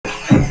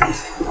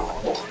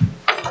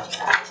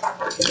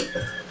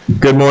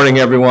Good morning,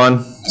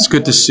 everyone. It's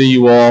good to see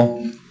you all.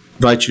 I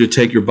invite you to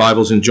take your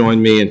Bibles and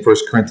join me in 1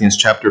 Corinthians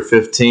chapter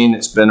 15.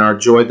 It's been our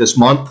joy this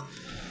month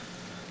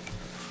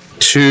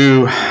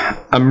to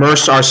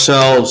immerse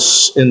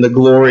ourselves in the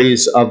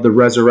glories of the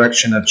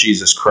resurrection of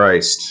Jesus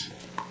Christ.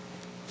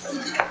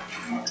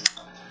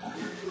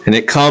 And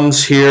it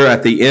comes here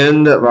at the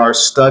end of our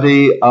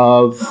study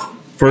of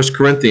 1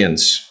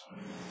 Corinthians.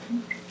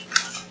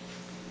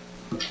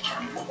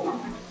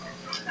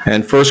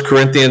 And 1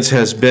 Corinthians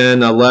has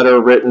been a letter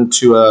written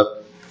to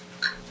a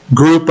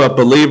group of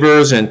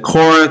believers in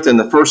Corinth in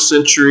the first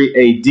century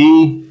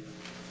A.D.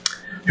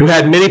 who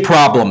had many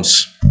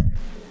problems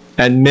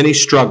and many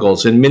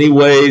struggles. In many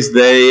ways,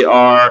 they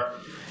are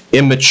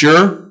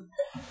immature.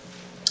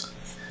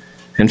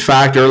 In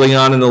fact, early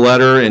on in the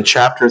letter, in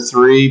chapter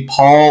 3,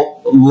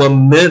 Paul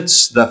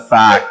laments the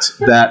fact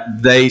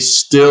that they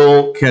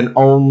still can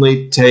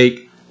only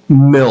take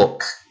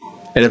milk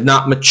and have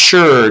not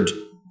matured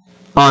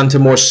onto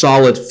more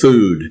solid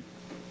food.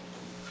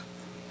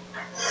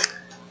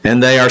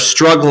 And they are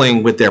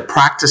struggling with their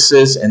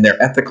practices and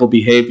their ethical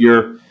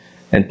behavior.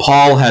 And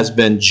Paul has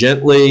been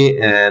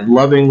gently and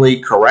lovingly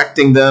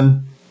correcting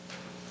them.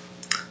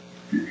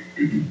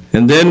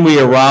 And then we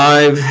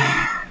arrive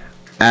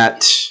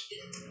at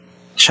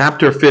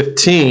chapter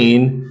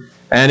 15,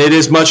 and it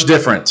is much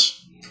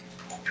different.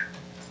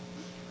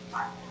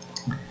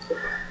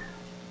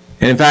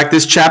 And in fact,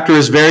 this chapter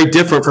is very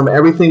different from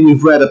everything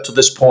we've read up to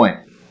this point.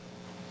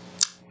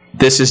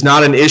 This is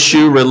not an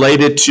issue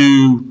related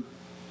to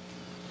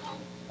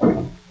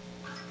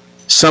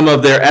some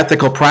of their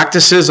ethical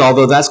practices,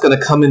 although that's going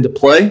to come into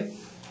play.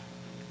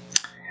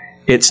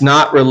 It's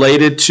not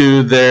related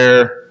to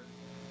their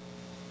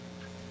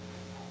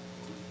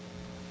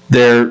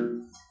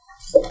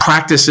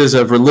practices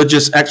of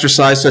religious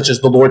exercise, such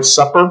as the Lord's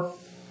Supper.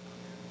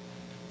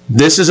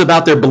 This is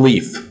about their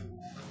belief.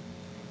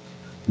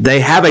 They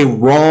have a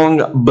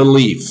wrong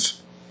belief.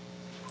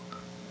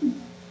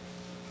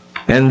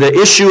 And the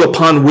issue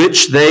upon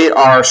which they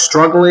are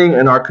struggling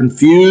and are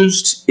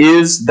confused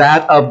is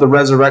that of the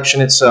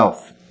resurrection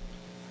itself.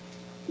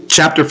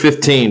 Chapter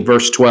 15,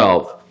 verse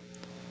 12.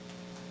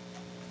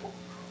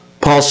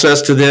 Paul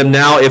says to them,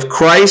 "Now if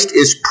Christ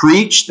is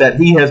preached that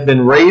he has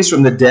been raised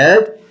from the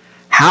dead,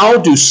 how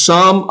do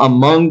some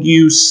among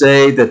you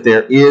say that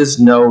there is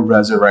no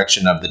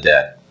resurrection of the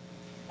dead?"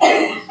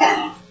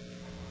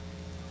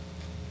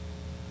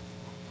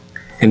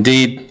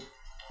 Indeed,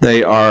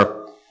 they are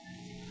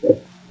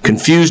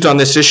confused on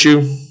this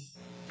issue.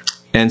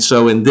 And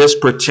so in this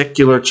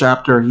particular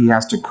chapter, he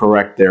has to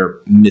correct their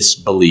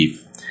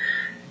misbelief.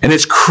 And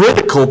it's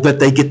critical that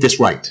they get this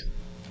right.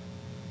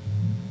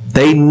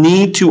 They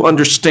need to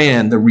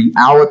understand the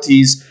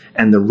realities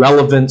and the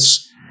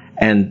relevance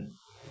and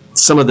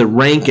some of the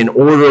rank and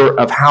order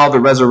of how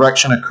the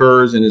resurrection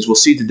occurs. And as we'll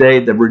see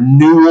today, the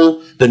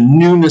renewal, the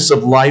newness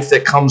of life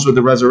that comes with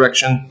the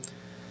resurrection.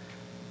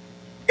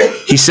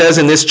 He says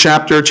in this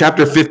chapter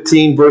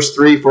 15, verse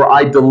 3, "For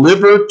I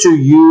delivered to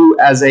you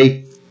as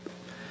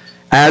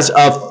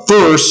of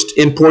first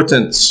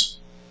importance."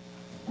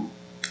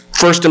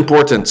 First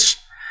importance.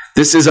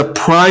 This is a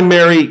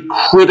primary,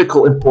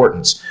 critical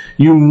importance.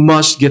 You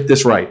must get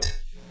this right.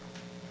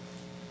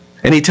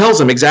 And he tells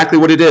them exactly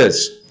what it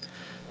is.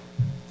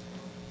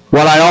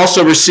 "What I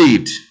also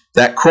received,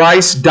 that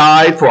Christ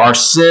died for our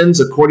sins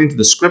according to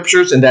the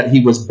Scriptures, and that he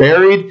was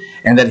buried,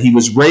 and that he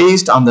was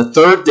raised on the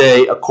third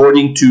day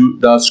according to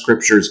the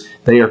Scriptures."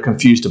 They are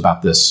confused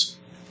about this,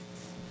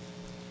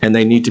 and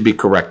they need to be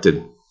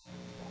corrected.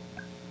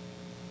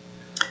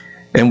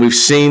 And we've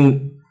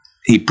seen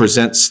he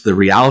presents the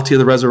reality of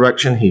the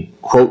resurrection. He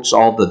quotes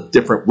all the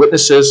different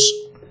witnesses,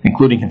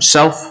 including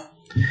himself.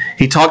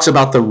 He talks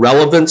about the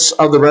relevance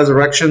of the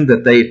resurrection,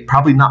 that they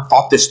probably not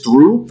thought this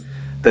through.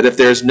 That if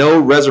there's no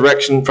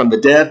resurrection from the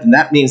dead, then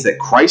that means that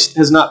Christ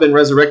has not been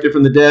resurrected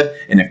from the dead.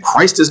 And if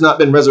Christ has not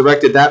been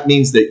resurrected, that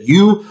means that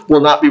you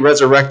will not be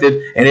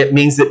resurrected. And it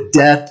means that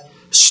death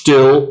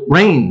still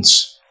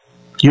reigns.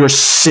 Your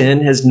sin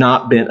has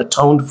not been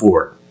atoned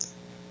for.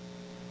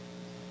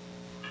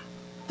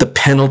 The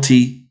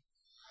penalty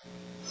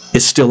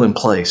is still in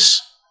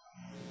place.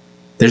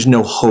 There's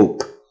no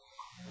hope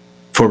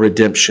for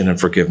redemption and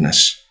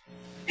forgiveness.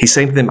 He's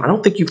saying to them, I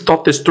don't think you've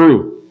thought this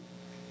through,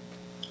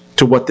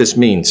 to what this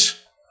means.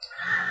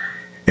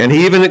 And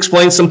he even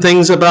explains some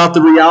things about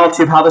the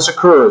reality of how this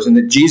occurs, and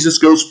that Jesus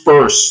goes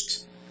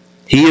first.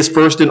 He is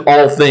first in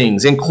all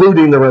things,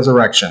 including the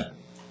resurrection.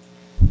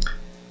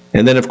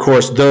 And then, of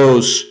course,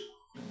 those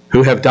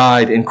who have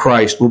died in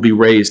Christ will be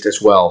raised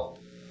as well.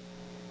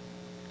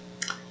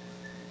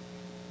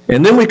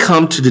 And then we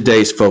come to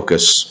today's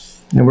focus,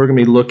 and we're going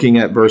to be looking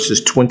at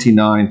verses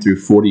 29 through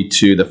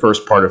 42, the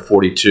first part of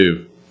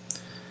 42.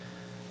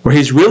 Where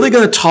he's really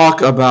going to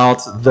talk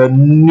about the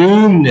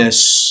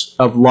newness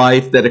of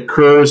life that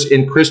occurs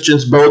in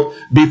Christians both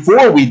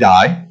before we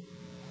die.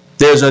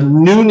 There's a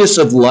newness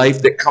of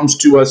life that comes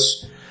to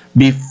us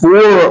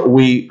before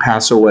we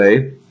pass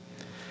away.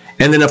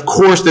 And then, of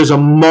course, there's a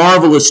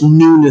marvelous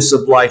newness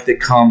of life that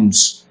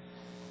comes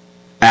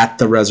at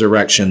the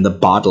resurrection, the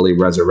bodily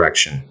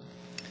resurrection.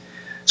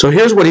 So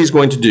here's what he's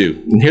going to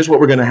do, and here's what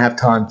we're going to have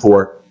time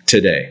for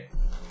today.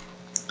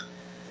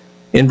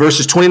 In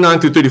verses 29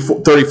 through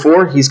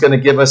 34, he's going to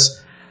give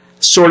us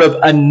sort of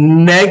a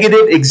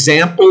negative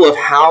example of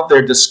how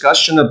their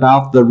discussion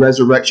about the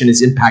resurrection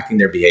is impacting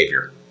their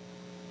behavior.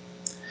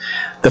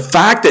 The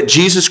fact that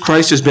Jesus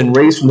Christ has been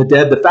raised from the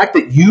dead, the fact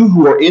that you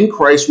who are in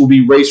Christ will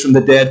be raised from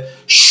the dead,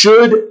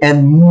 should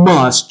and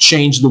must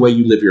change the way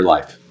you live your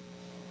life.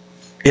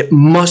 It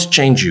must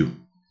change you.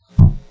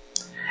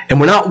 And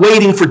we're not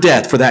waiting for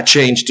death for that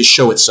change to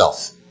show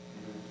itself.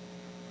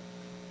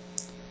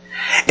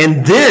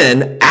 And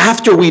then,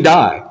 after we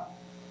die,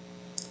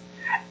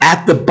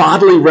 at the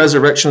bodily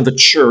resurrection of the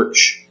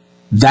church,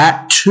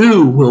 that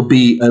too will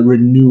be a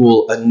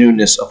renewal, a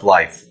newness of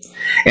life.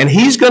 And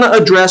he's going to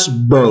address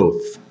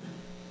both.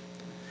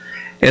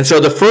 And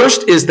so the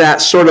first is that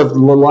sort of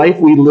life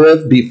we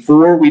live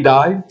before we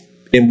die,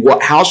 and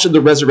how should the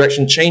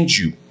resurrection change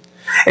you?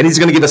 And he's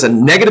going to give us a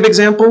negative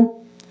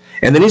example,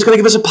 and then he's going to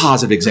give us a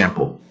positive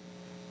example.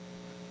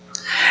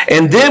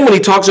 And then when he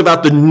talks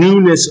about the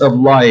newness of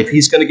life,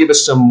 he's going to give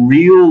us some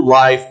real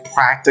life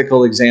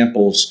practical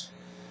examples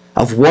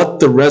of what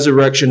the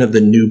resurrection of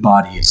the new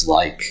body is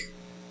like.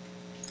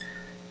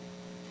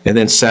 And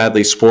then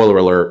sadly, spoiler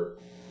alert,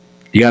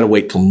 you got to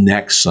wait till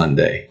next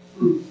Sunday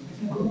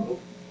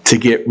to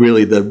get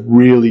the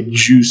really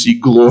juicy,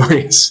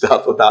 glorious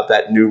stuff about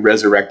that new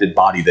resurrected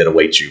body that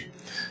awaits you.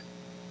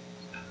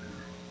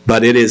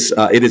 But it is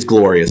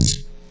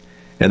glorious.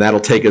 And that'll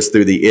take us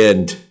through the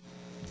end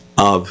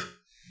of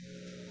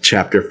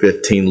chapter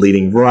 15,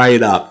 leading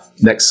right up.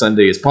 Next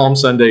Sunday is Palm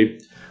Sunday,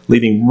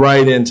 leading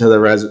right into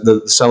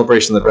the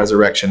celebration of the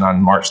resurrection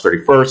on March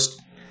 31st.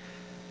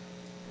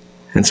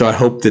 And so I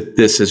hope that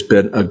this has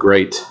been a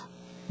great,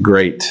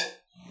 great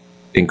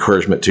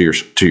encouragement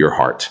to your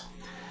heart.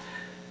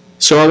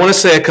 So I want to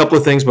say a couple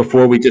of things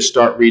before we just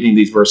start reading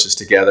these verses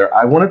together.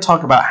 I want to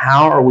talk about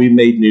how are we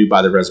made new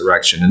by the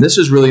resurrection. And this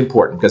is really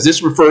important because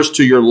this refers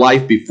to your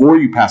life before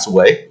you pass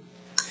away.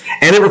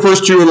 And it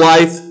refers to your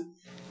life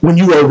when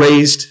you are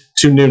raised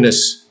to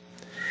newness.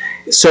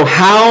 So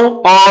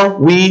how are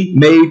we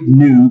made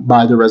new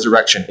by the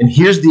resurrection? And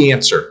here's the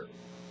answer.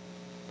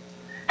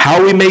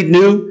 How are we made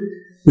new?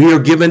 We are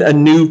given a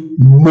new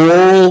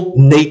moral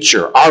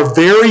nature. Our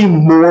very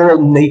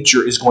moral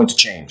nature is going to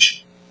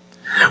change.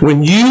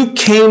 When you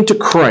came to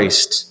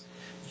Christ,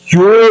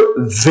 your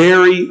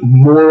very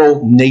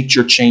moral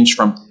nature changed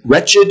from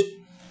wretched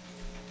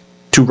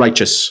to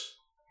righteous,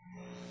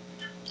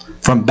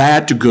 from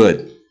bad to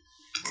good.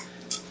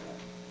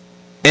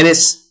 And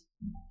it's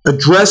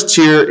addressed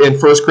here in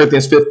 1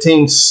 Corinthians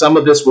 15. Some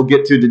of this we'll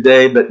get to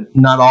today, but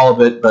not all of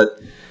it.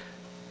 But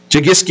to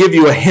just give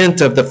you a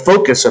hint of the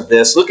focus of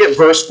this, look at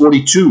verse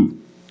 42.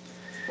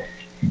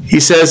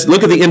 He says,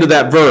 look at the end of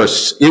that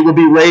verse. It will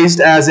be raised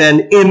as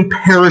an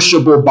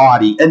imperishable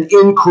body, an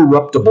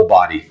incorruptible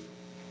body.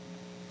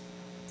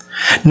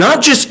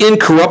 Not just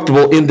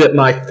incorruptible in that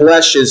my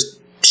flesh is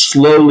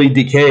slowly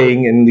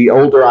decaying, and the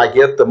older I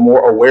get, the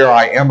more aware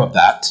I am of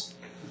that.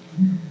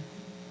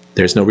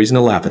 There's no reason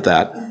to laugh at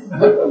that.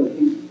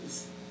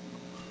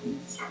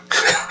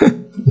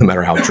 No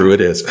matter how true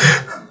it is.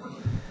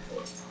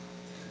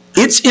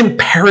 It's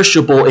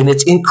imperishable and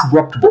it's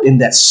incorruptible in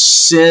that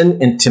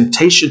sin and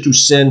temptation to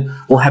sin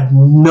will have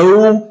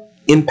no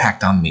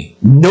impact on me,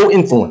 no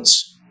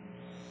influence.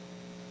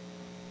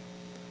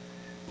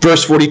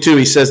 Verse 42,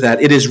 he says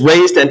that. It is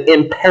raised an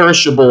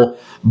imperishable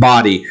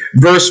body.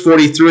 Verse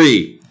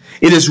 43,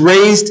 it is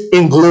raised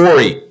in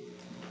glory.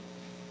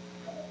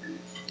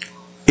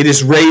 It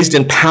is raised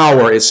in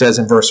power, it says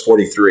in verse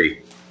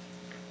 43.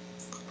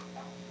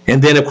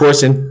 And then, of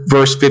course, in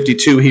verse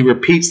 52, he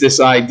repeats this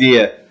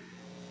idea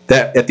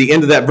that at the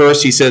end of that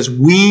verse, he says,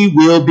 we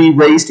will be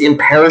raised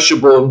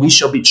imperishable and we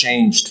shall be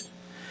changed.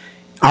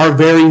 Our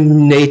very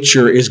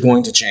nature is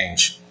going to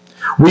change.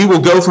 We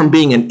will go from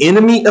being an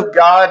enemy of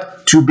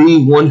God to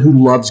being one who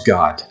loves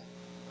God.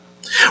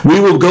 We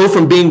will go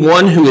from being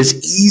one who is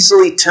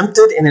easily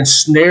tempted and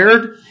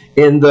ensnared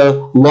in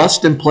the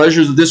lust and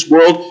pleasures of this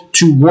world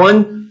to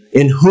one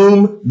in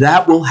whom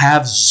that will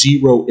have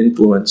zero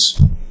influence.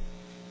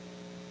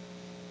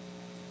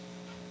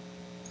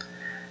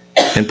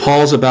 And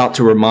Paul's about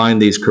to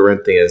remind these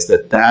Corinthians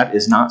that that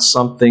is not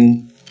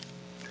something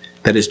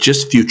that is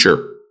just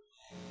future.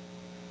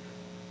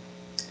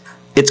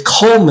 It's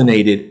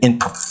culminated in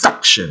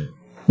perfection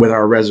with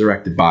our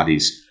resurrected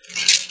bodies.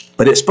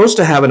 But it's supposed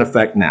to have an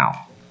effect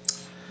now.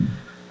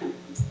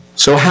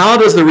 So how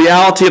does the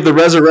reality of the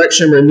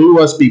resurrection renew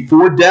us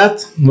before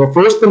death? Well,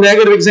 first the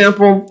negative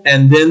example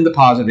and then the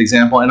positive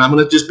example. And I'm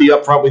going to just be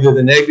upfront with you.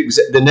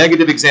 The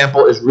negative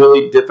example is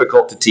really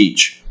difficult to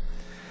teach.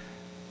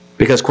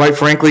 Because quite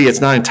frankly,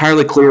 it's not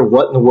entirely clear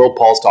what in the world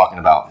Paul's talking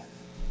about.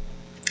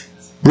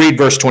 Read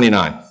verse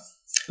 29.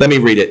 Let me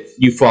read it.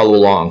 You follow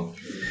along.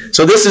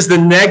 So this is the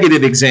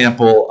negative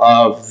example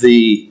of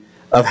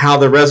how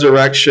the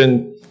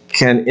resurrection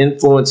can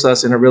influence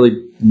us in a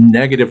really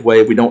negative way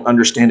if we don't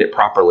understand it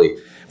properly.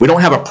 we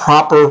don't have a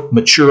proper,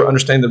 mature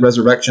understanding of the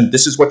resurrection,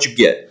 this is what you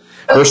get.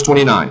 Verse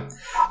 29.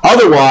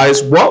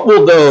 Otherwise, what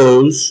will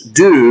those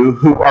do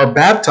who are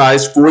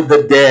baptized for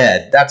the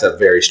dead? That's a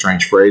very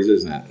strange phrase,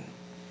 isn't it?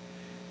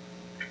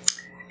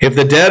 If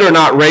the dead are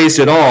not raised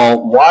at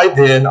all, why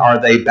then are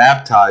they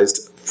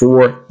baptized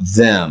for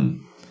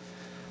them?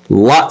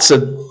 Lots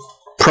of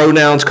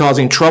pronouns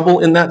causing trouble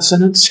in that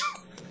sentence.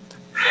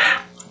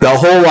 The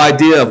whole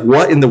idea of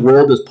what in the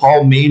world does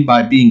Paul mean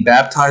by being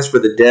baptized for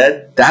the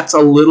dead, that's a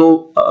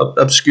little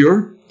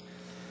obscure.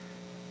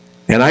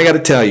 And I got to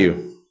tell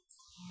you,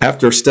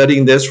 after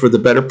studying this for the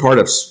better part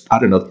of,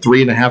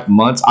 3.5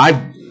 months,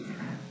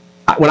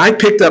 when I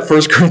picked up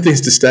 1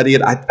 Corinthians to study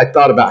it, I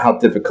thought about how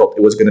difficult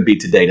it was going to be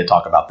today to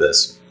talk about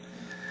this.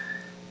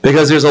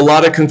 Because there's a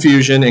lot of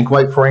confusion, and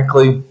quite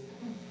frankly,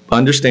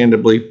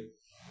 understandably,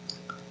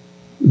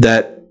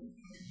 that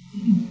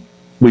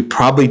we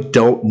probably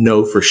don't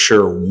know for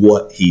sure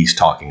what he's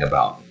talking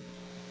about.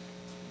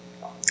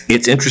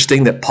 It's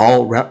interesting that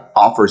Paul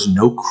offers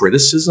no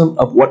criticism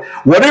of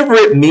whatever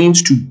it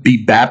means to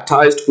be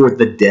baptized for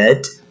the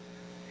dead.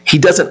 He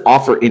doesn't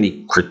offer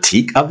any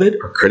critique of it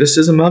or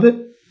criticism of it.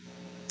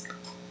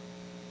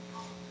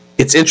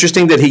 It's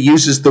interesting that he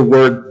uses the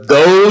word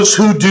those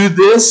who do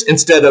this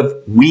instead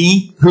of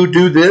we who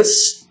do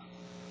this.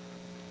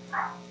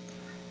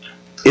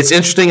 It's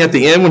interesting at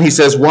the end when he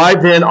says, why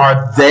then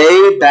are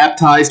they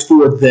baptized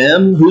for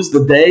them? Who's the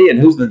they and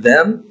who's the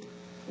them?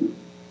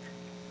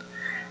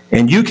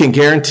 And you can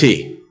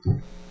guarantee,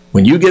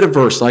 when you get a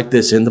verse like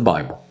this in the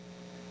Bible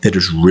that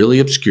is really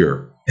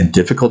obscure and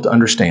difficult to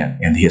understand,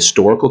 and the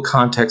historical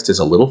context is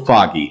a little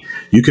foggy,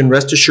 you can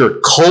rest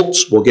assured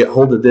cults will get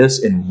hold of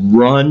this and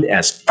run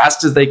as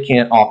fast as they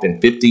can off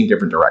in 15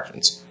 different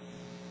directions.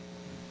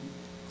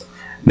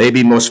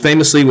 Maybe most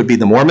famously would be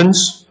the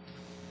Mormons,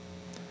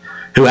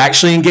 who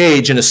actually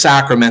engage in a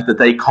sacrament that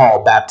they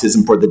call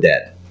baptism for the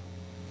dead.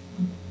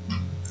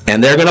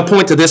 And they're going to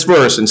point to this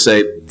verse and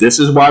say, this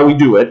is why we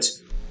do it,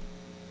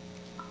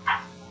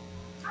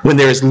 when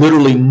there is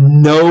literally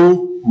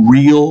no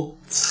real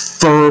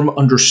firm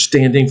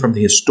understanding from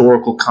the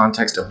historical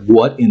context of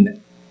what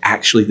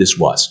actually this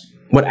was,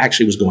 what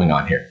actually was going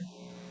on here.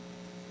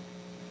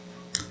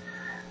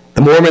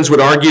 The Mormons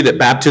would argue that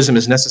baptism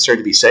is necessary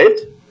to be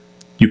saved.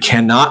 You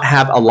cannot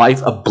have a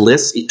life of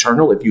bliss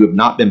eternal if you have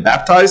not been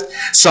baptized.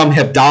 Some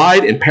have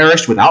died and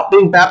perished without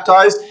being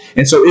baptized.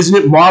 And so isn't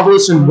it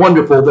marvelous and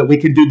wonderful that we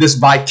can do this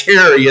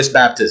vicarious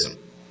baptism?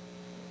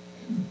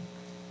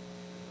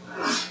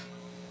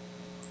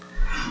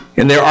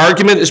 And their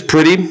argument is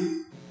pretty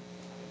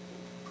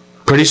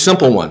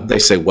simple one. They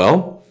say,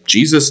 well,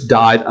 Jesus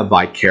died a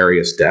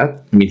vicarious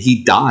death. I mean,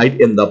 he died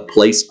in the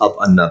place of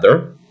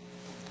another.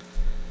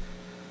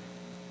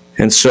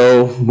 And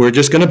so we're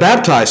just going to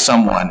baptize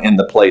someone in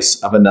the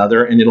place of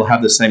another, and it'll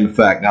have the same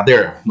effect. Now,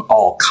 there are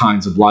all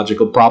kinds of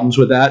logical problems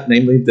with that,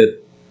 namely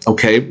that,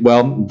 okay,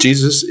 well,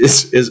 Jesus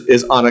is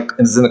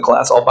in a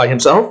class all by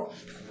himself.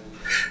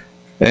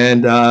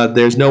 And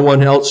there's no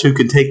one else who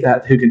can take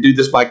that, who can do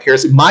this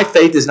vicariously. My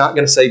faith is not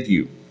going to save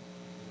you.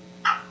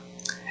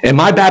 And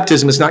my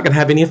baptism is not going to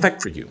have any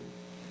effect for you.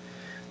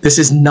 This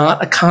is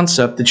not a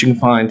concept that you can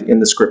find in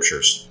the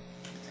Scriptures.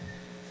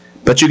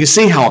 But you can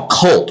see how a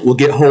cult will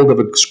get hold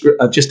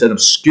of just an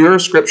obscure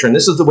Scripture. And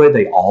this is the way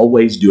they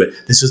always do it.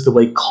 This is the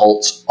way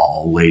cults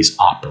always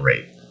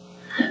operate.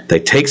 They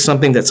take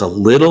something that's a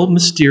little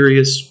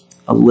mysterious,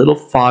 a little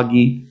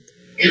foggy,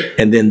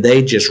 and then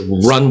they just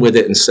run with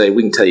it and say,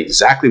 we can tell you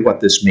exactly what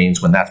this means,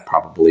 when that's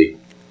probably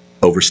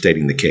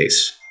overstating the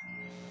case.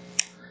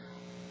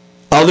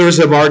 Others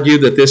have argued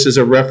that this is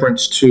a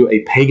reference to a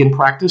pagan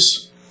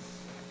practice,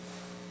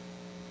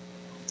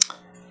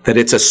 that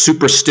it's a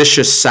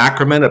superstitious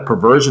sacrament, a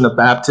perversion of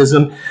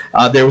baptism.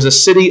 There was a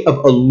city of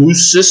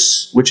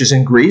Eleusis, which is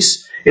in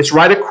Greece. It's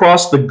right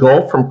across the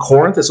Gulf from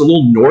Corinth. It's a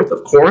little north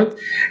of Corinth.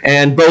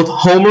 And both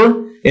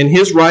Homer in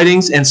his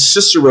writings and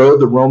Cicero,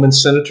 the Roman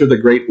senator, the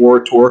great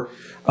orator,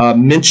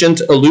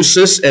 mentioned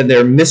Eleusis and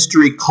their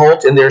mystery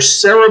cult and their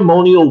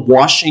ceremonial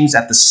washings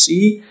at the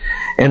sea.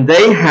 And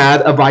they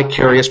had a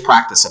vicarious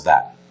practice of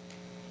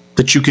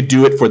that you could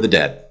do it for the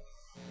dead.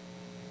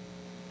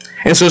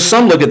 And so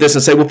some look at this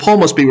and say, well, Paul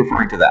must be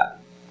referring to that.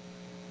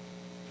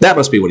 That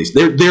must be what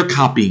they're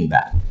copying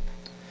that.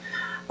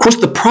 Of course,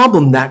 the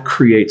problem that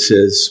creates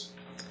is,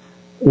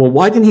 well,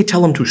 why didn't he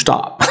tell them to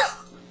stop?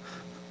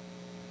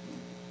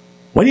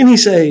 Why didn't he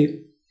say,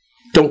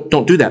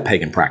 don't do that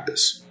pagan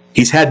practice?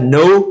 He's had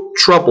no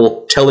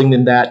trouble telling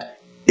them that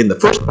in the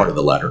first part of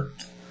the letter.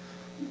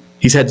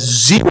 He's had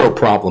zero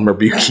problem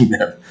rebuking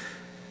them.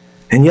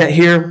 And yet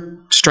here,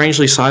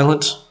 strangely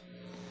silent.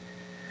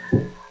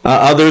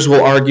 Others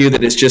will argue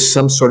that it's just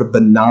some sort of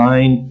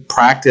benign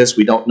practice.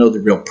 We don't know the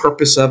real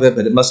purpose of it,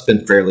 but it must have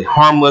been fairly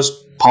harmless.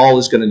 Paul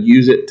is going to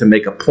use it to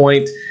make a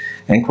point,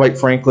 and quite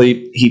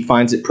frankly, he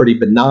finds it pretty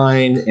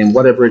benign, and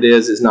whatever it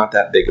is not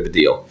that big of a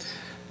deal.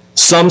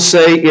 Some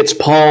say it's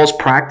Paul's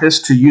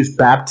practice to use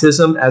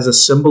baptism as a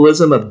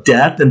symbolism of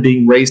death and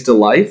being raised to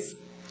life,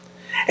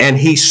 and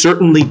he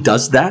certainly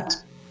does that.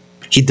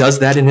 He does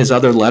that in his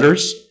other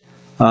letters.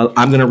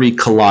 I'm going to read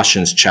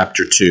Colossians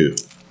chapter 2,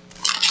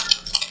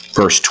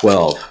 verse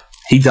 12.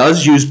 He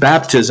does use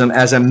baptism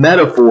as a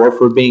metaphor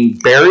for being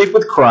buried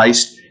with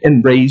Christ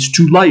and raised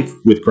to life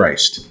with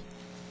Christ.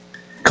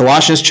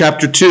 Colossians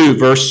chapter 2,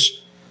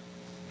 verse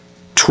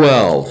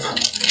 12.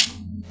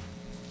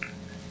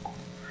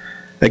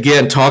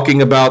 Again,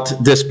 talking about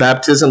this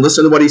baptism,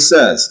 listen to what he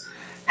says.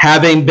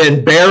 Having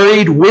been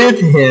buried with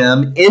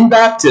him in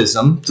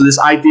baptism, so this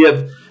idea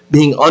of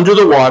being under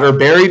the water,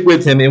 buried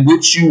with him, in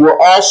which you were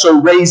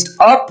also raised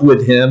up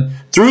with him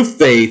through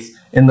faith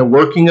in the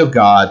working of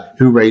God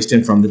who raised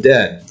him from the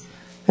dead.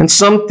 And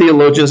some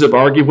theologians have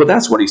argued, well,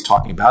 that's what he's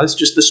talking about. It's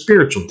just the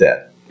spiritual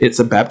dead. It's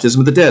a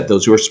baptism of the dead,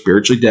 those who are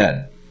spiritually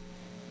dead.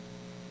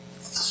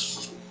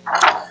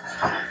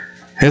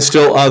 And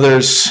still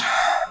others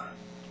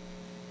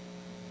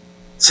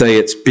say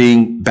it's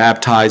being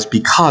baptized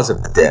because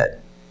of the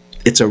dead.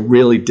 It's a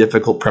really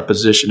difficult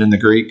preposition in the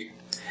Greek.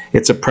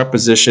 It's a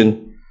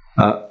preposition,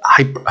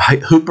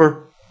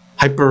 hyper,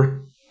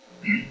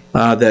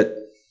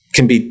 that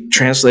can be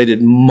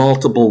translated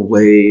multiple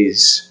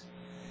ways.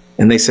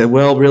 And they said,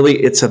 well, really,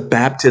 it's a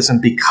baptism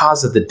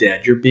because of the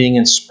dead. You're being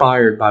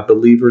inspired by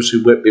believers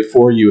who went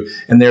before you,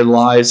 and their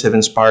lives have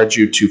inspired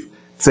you to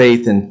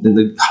faith, and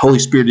the Holy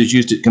Spirit is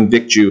used to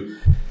convict you.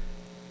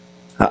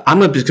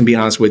 I'm just going to be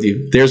honest with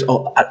you. There's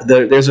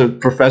a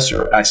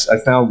professor. I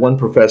found one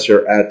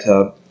professor at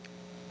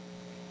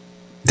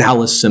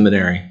Dallas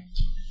Seminary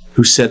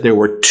who said there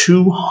were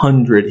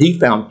 200. He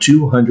found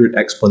 200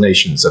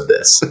 explanations of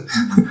this.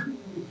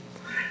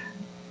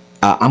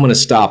 I'm going to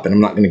stop, and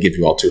I'm not going to give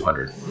you all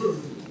 200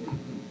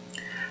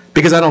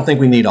 because I don't think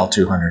we need all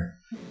 200.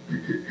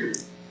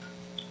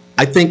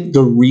 I think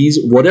the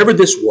reason, whatever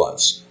this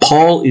was,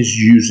 Paul is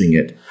using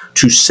it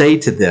to say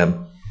to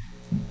them,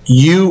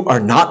 you are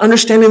not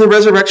understanding the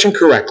resurrection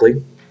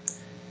correctly.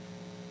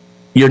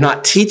 You're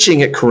not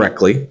teaching it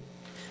correctly.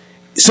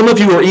 Some of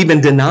you are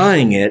even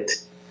denying it.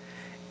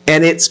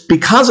 And it's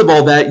because of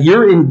all that,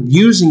 you're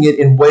using it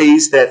in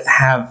ways that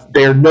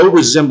bear no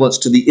resemblance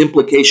to the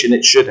implication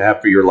it should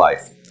have for your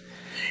life.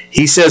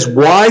 He says,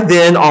 why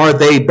then are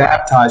they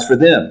baptized for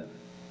them?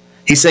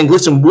 He's saying,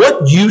 listen,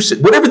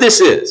 whatever this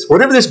is,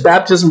 whatever this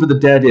baptism for the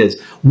dead is,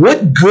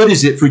 what good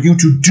is it for you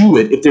to do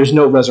it if there's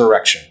no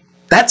resurrection?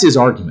 That's his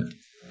argument.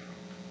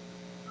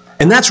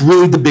 And that's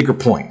really the bigger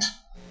point,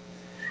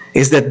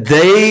 is that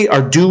they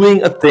are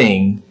doing a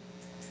thing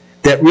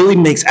that really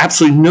makes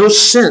absolutely no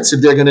sense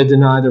if they're going to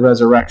deny the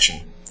resurrection.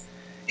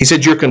 He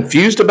said, you're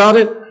confused about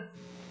it?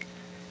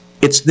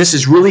 This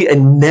is really a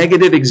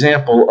negative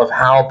example of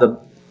how the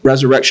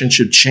resurrection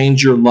should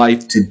change your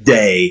life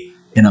today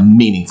in a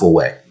meaningful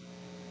way.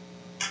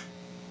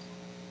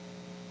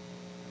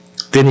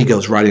 Then he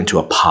goes right into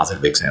a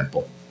positive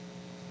example.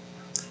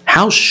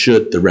 How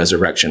should the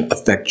resurrection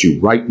affect you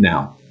right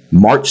now,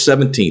 March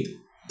 17th,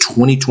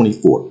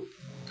 2024?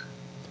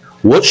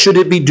 What should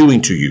it be doing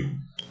to you?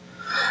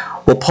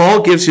 Well,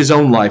 Paul gives his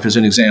own life as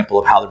an example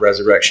of how the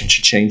resurrection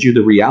should change you,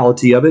 the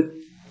reality of it.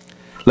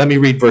 Let me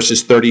read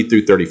verses 30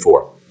 through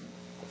 34.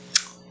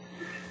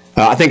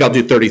 I think I'll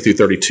do 30 through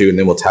 32, and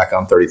then we'll tack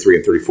on 33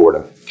 and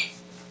 34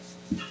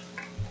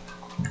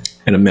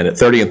 in a minute.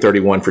 30 and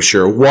 31 for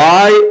sure.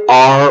 Why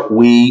are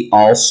we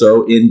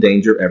also in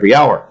danger every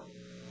hour?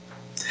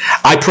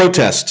 I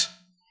protest,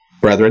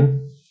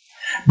 brethren,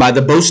 by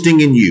the boasting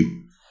in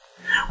you,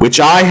 which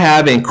I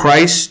have in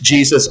Christ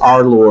Jesus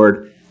our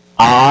Lord,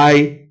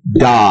 I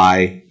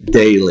die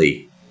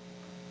daily.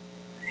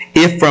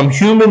 If from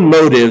human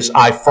motives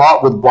I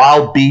fought with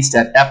wild beasts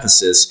at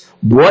Ephesus,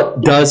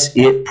 what does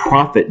it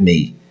profit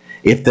me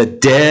if the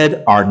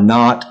dead are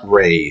not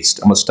raised?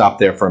 I'm going to stop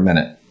there for a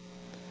minute.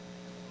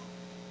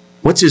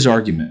 What's his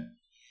argument?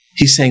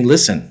 He's saying,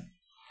 listen,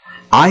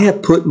 I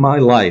have put my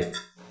life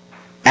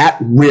at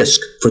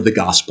risk for the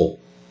gospel.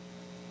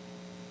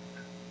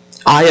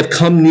 I have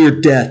come near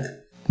death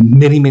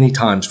many, many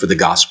times for the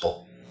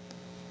gospel.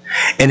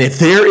 And if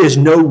there is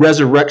no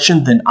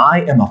resurrection, then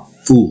I am a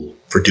fool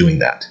for doing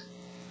that.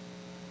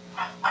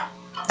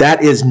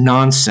 That is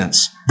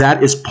nonsense.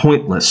 That is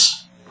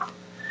pointless.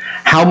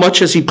 How much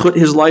has he put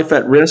his life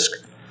at risk?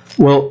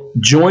 Well,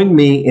 join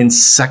me in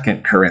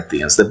 2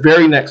 Corinthians, the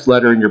very next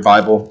letter in your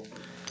Bible.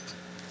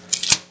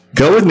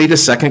 Go with me to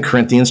 2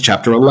 Corinthians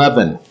chapter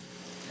 11.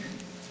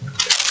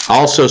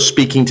 Also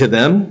speaking to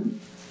them,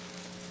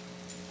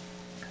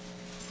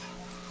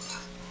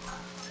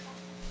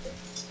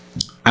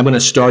 I'm going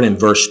to start in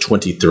verse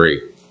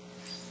 23.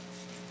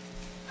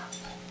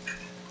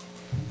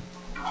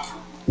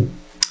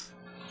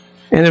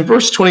 And in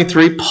verse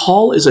 23,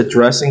 Paul is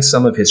addressing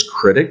some of his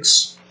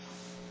critics.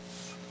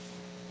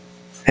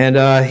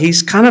 And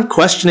he's kind of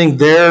questioning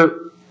their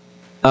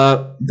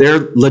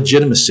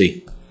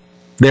legitimacy,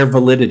 their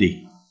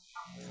validity.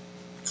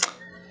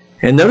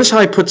 And notice how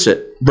he puts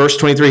it. Verse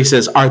 23, he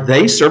says, are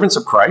they servants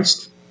of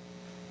Christ?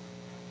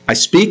 I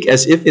speak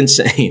as if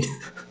insane.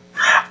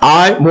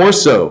 I more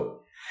so.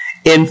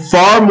 In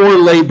far more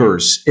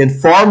labors, in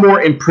far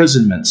more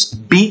imprisonments,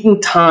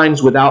 beaten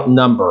times without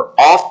number,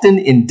 often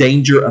in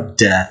danger of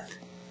death.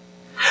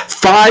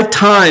 5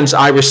 times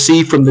I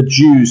received from the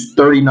Jews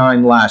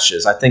 39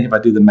 lashes. I think if I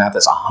do the math,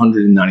 that's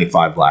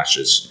 195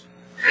 lashes.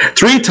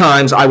 3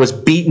 times I was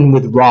beaten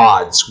with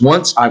rods.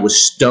 Once I was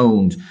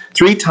stoned.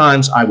 3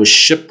 times I was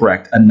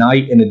shipwrecked. A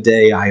night and a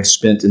day I have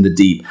spent in the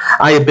deep.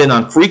 I have been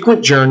on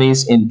frequent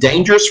journeys, in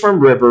dangers from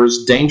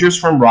rivers, dangers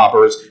from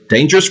robbers,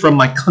 dangers from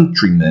my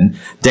countrymen,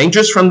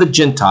 dangers from the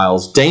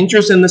Gentiles,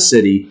 dangers in the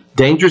city,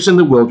 dangers in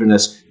the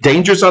wilderness,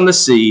 dangers on the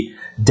sea,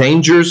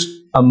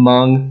 dangers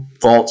among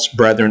false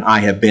brethren. I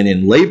have been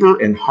in labor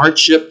and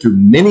hardship through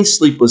many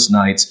sleepless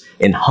nights,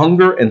 in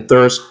hunger and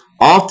thirst,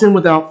 often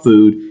without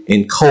food,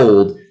 in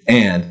cold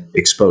and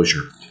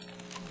exposure.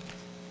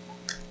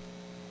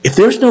 If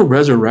there's no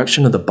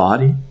resurrection of the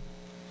body,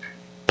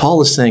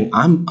 Paul is saying,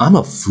 I'm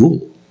a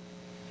fool.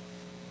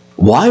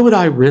 Why would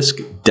I risk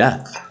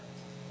death?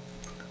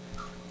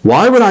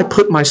 Why would I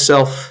put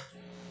myself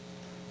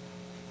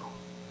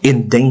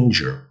in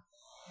danger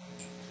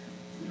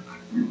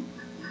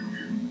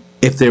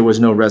if there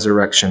was no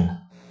resurrection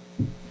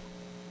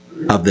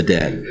of the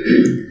dead?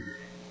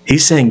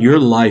 He's saying your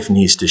life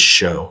needs to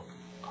show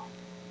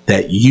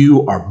that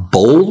you are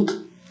bold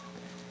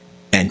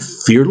and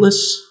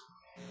fearless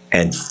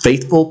and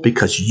faithful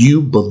because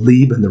you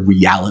believe in the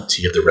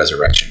reality of the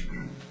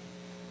resurrection.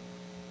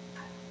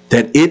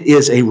 That it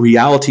is a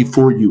reality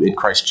for you in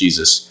Christ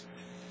Jesus.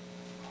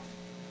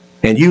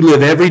 And you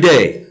live every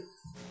day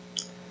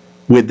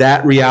with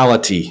that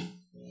reality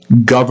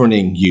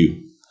governing you.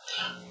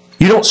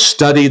 You don't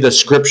study the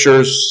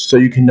scriptures so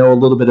you can know a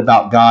little bit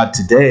about God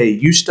today.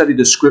 You study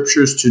the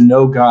scriptures to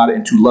know God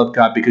and to love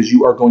God because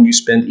you are going to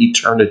spend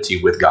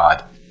eternity with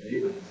God.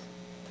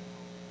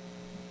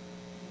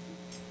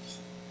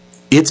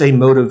 It's a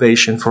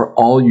motivation for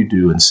all you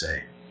do and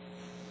say.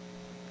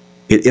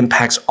 It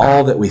impacts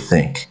all that we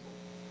think.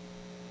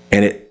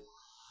 And it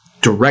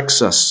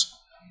directs us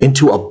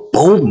into a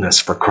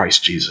boldness for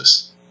Christ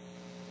Jesus.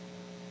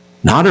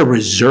 Not a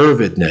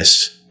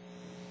reservedness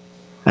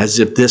as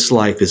if this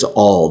life is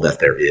all that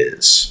there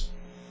is.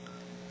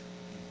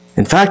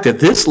 In fact, if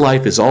this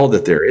life is all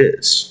that there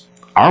is,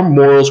 our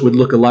morals would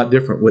look a lot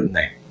different, wouldn't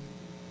they?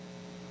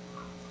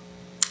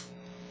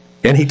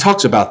 And he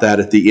talks about that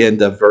at the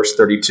end of verse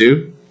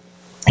 32.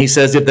 He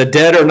says, if the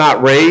dead are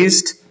not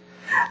raised,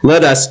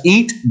 let us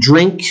eat and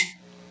drink,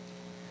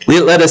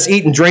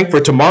 for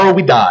tomorrow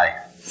we die.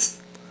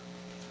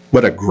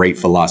 What a great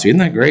philosophy. Isn't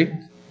that great?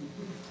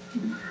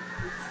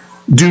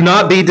 Do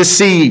not be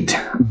deceived.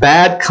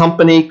 Bad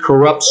company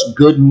corrupts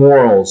good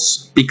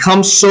morals.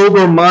 Become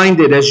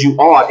sober-minded as you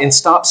ought and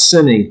stop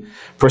sinning,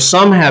 for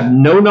some have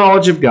no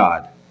knowledge of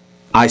God.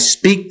 I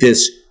speak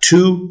this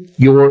to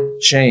your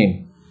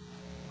shame.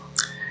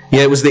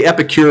 Yeah, it was the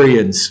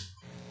Epicureans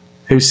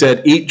who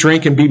said, eat,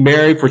 drink, and be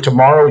merry, for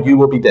tomorrow you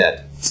will be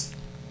dead.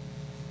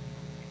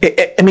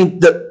 I mean,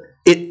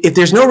 if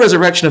there's no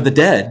resurrection of the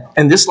dead,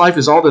 and this life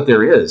is all that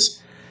there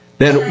is,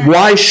 then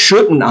why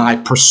shouldn't I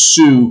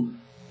pursue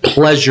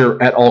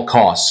pleasure at all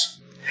costs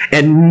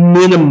and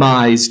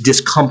minimize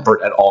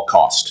discomfort at all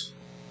costs?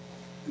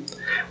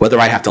 Whether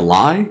I have to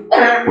lie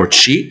or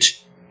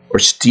cheat or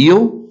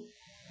steal.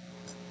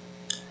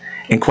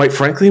 And quite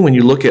frankly, when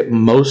you look at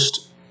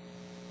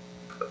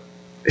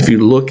if you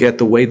look at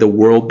the way the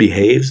world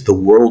behaves, the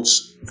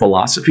world's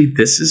philosophy,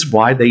 this is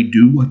why they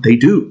do what they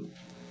do.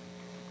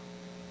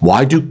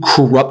 Why do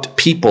corrupt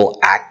people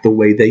act the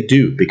way they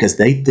do? Because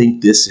they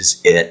think this is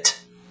it.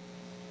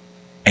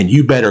 And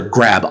you better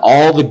grab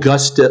all the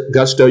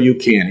gusto you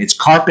can. It's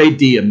carpe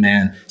diem,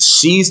 man.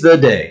 Seize the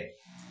day.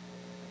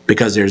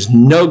 Because there's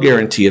no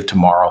guarantee of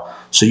tomorrow.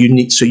 So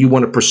you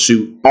want to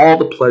pursue all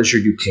the pleasure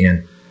you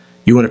can.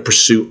 You want to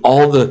pursue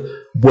all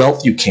the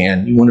wealth you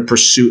can. You want to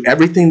pursue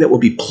everything that will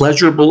be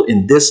pleasurable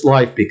in this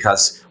life,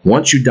 because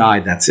once you die,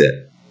 that's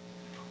it.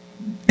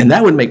 And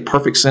that would make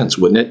perfect sense,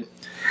 wouldn't it?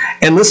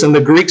 And listen,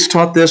 the Greeks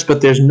taught this,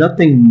 but there's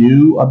nothing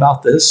new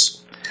about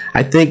this.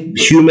 I think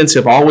humans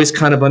have always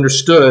kind of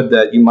understood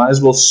that you might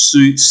as well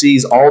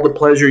seize all the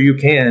pleasure you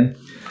can.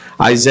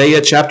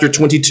 Isaiah chapter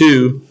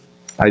 22,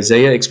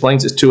 Isaiah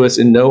explains this to us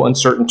in no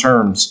uncertain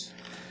terms.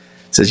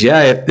 It says,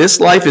 yeah, if this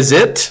life is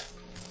it,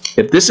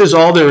 if this is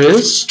all there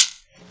is,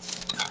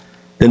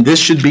 then this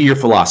should be your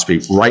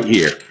philosophy right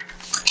here.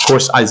 Of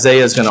course,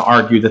 Isaiah is going to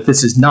argue that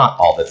this is not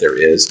all that there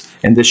is,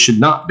 and this should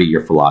not be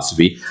your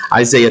philosophy.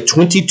 Isaiah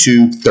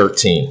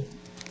 22:13.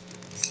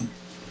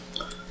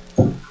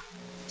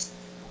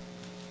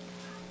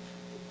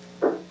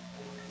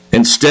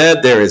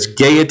 Instead, there is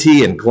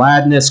gaiety and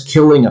gladness,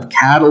 killing of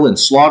cattle and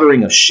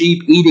slaughtering of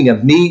sheep, eating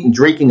of meat and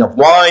drinking of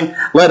wine.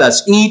 Let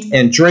us eat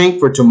and drink,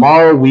 for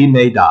tomorrow we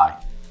may die.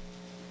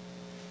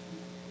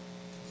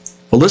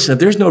 Well, listen, if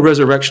there's no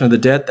resurrection of the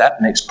dead,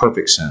 that makes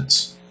perfect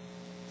sense.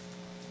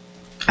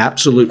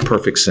 Absolute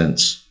perfect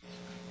sense.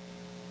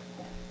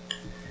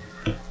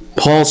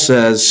 Paul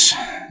says,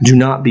 do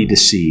not be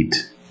deceived.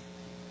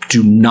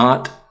 Do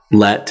not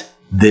let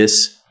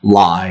this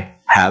lie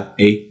have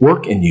a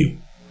work in you.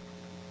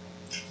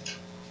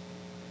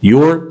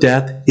 Your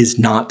death is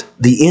not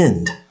the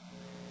end.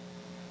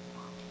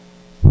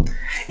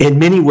 In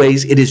many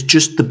ways, it is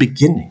just the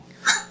beginning.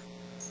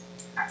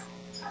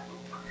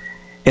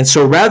 And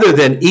so rather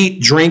than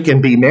eat, drink,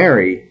 and be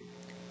merry,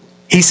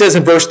 he says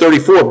in verse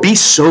 34, be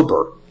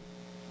sober.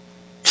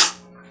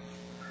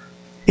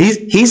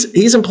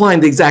 He's implying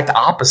the exact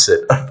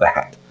opposite of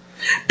that.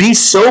 Be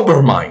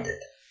sober-minded.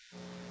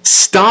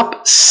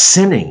 Stop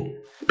sinning,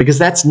 because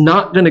that's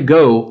not going to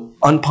go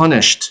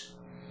unpunished.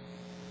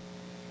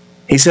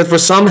 He said, for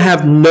some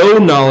have no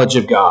knowledge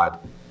of God.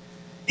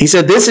 He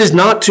said, this is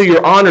not to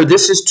your honor,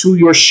 this is to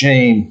your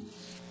shame.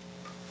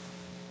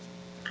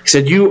 He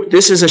said,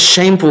 this is a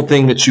shameful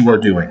thing that you are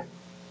doing.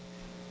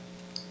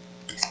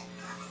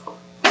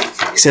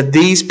 He said,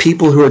 these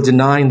people who are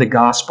denying the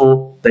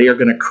gospel, they are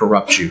going to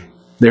corrupt you.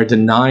 They're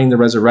denying the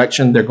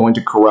resurrection. They're going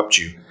to corrupt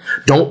you.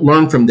 Don't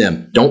learn from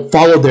them. Don't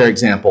follow their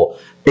example.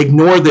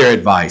 Ignore their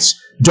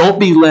advice. Don't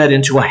be led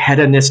into a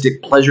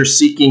hedonistic,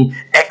 pleasure-seeking,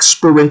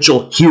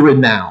 experiential here and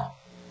now.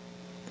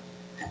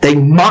 They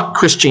mock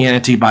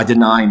Christianity by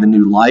denying the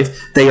new life.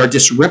 They are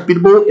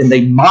disreputable, and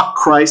they mock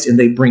Christ, and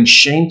they bring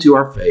shame to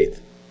our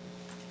faith.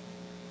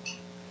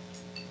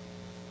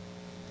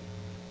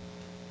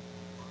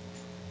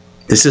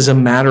 This is a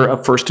matter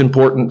of first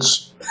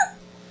importance.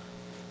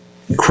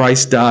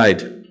 Christ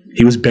died,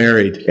 he was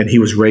buried, and he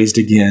was raised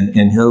again,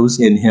 and those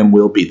in him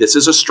will be. This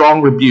is a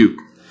strong rebuke.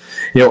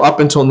 Up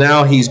until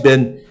now, he's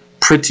been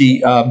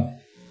pretty. Up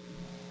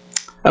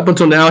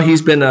until now,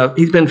 he's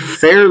been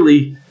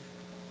fairly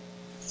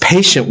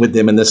patient with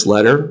them in this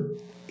letter.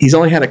 He's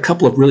only had a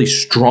couple of really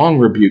strong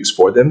rebukes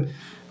for them,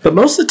 but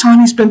most of the time,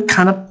 he's been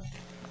kind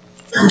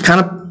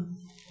of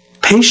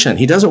patient.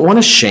 He doesn't want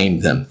to shame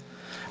them.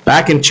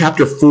 Back in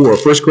chapter 4,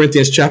 1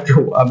 Corinthians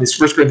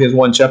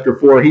 1, chapter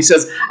 4, he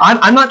says,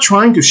 I'm not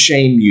trying to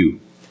shame you.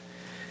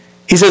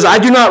 He says, I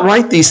do not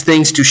write these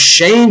things to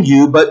shame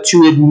you, but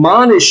to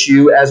admonish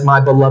you as my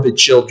beloved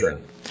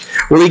children.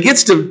 When he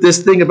gets to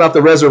this thing about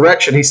the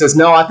resurrection, he says,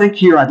 no, I think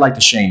here I'd like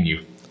to shame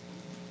you.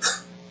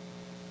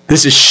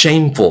 This is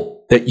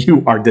shameful that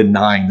you are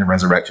denying the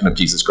resurrection of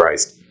Jesus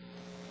Christ.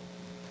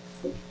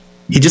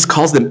 He just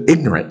calls them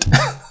ignorant.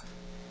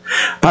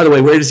 By the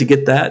way, where does he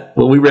get that?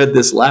 Well, we read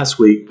this last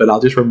week, but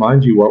I'll just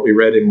remind you what we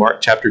read in Mark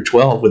chapter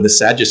 12 when the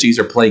Sadducees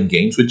are playing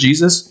games with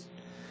Jesus.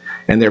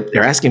 And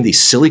they're asking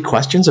these silly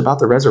questions about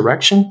the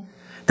resurrection.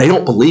 They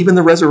don't believe in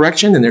the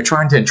resurrection, and they're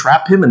trying to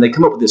entrap him. And they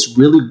come up with this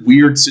really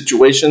weird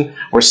situation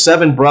where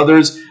 7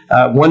 brothers,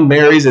 one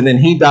marries, and then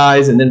he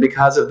dies. And then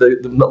because of the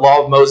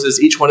law of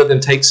Moses, each one of them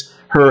takes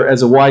her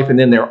as a wife, and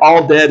then they're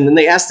all dead. And then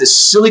they ask this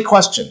silly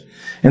question.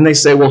 And they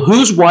say, well,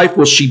 whose wife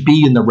will she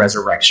be in the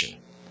resurrection?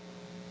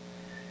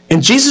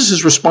 And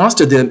Jesus' response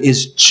to them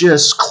is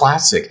just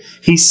classic.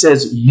 He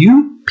says,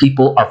 you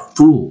people are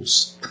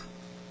fools.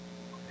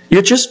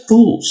 You're just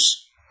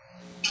fools.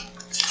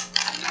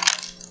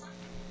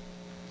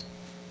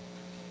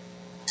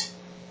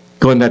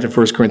 Going back to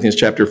 1 Corinthians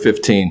chapter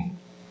 15.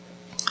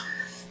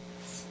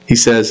 He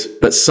says,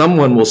 but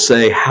someone will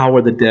say, how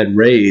are the dead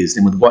raised?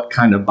 And with what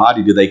kind of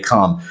body do they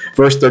come?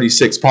 Verse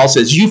 36, Paul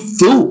says, you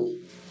fool.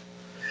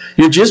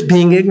 You're just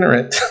being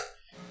ignorant.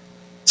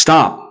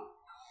 Stop.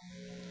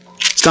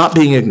 Stop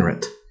being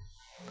ignorant.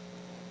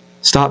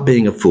 Stop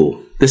being a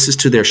fool. This is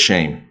to their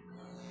shame.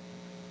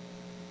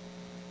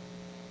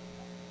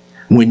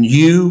 When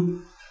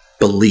you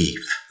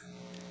believe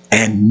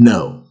and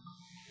know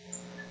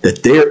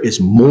that there is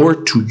more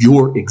to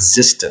your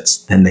existence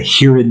than the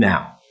here and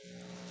now,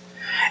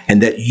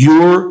 and that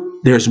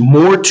there's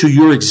more to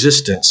your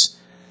existence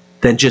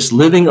than just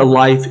living a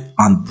life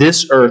on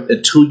this earth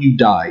until you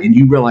die, and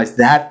you realize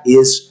that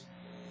is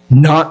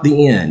not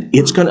the end.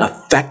 It's going to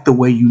affect the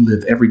way you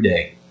live every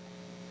day.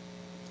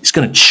 It's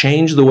going to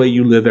change the way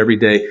you live every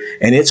day,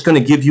 and it's going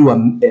to give you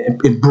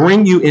and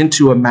bring you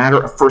into a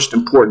matter of first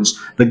importance,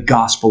 the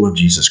gospel of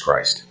Jesus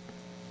Christ.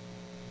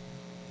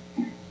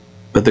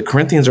 But the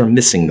Corinthians are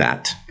missing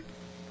that.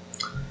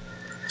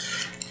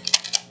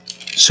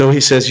 So he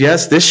says,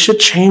 yes, this should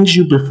change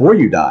you before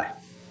you die.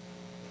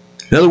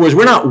 In other words,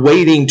 we're not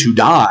waiting to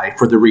die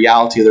for the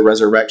reality of the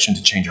resurrection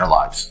to change our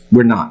lives.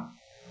 We're not.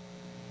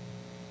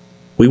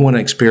 We want to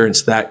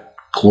experience that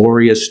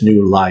glorious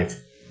new life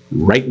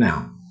right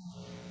now,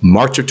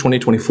 March of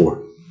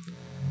 2024,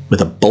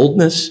 with a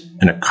boldness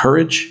and a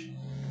courage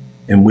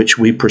in which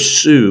we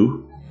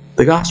pursue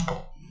the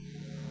gospel.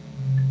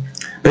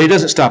 But he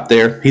doesn't stop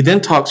there. He then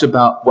talks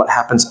about what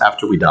happens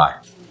after we die.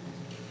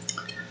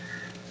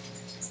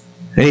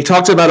 And he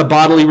talks about a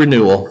bodily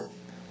renewal.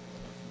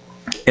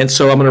 And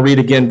so I'm going to read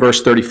again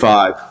verse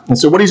 35. And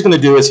so what he's going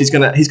to do is he's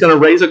going to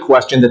raise a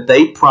question that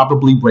they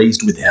probably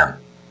raised with him.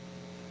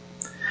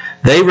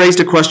 They raised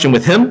a question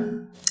with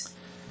him,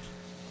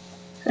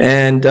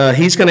 and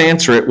he's going to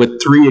answer it with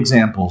 3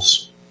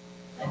 examples.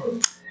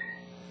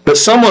 But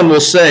someone will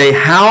say,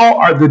 how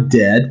are the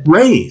dead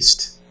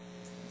raised?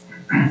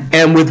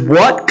 And with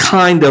what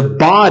kind of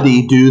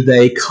body do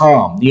they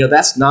come?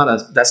 That's not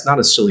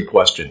a silly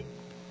question.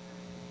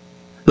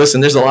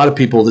 Listen, there's a lot of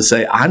people that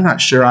say, I'm not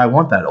sure I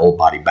want that old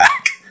body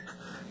back.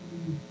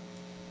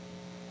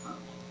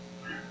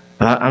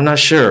 I'm not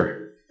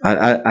sure.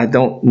 I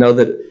don't know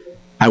that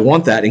I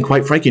want that. And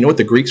quite frankly, you know what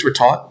the Greeks were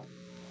taught?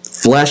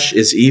 Flesh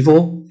is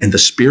evil and the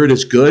Spirit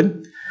is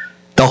good.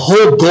 The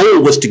whole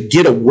goal was to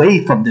get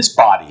away from this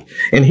body.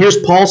 And here's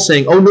Paul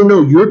saying, oh,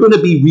 no, you're going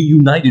to be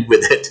reunited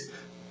with it.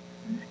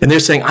 And they're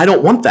saying, I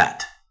don't want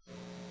that.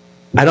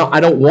 I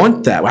don't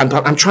want that.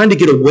 I'm trying to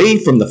get away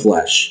from the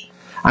flesh.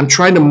 I'm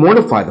trying to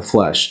mortify the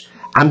flesh.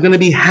 I'm going to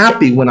be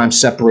happy when I'm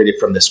separated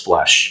from this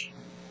flesh.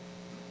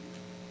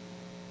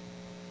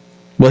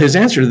 Well, his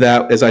answer to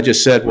that, as I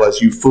just said,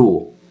 was, you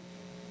fool.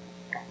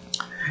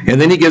 And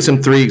then he gives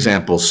him 3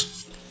 examples.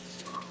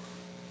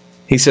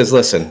 He says,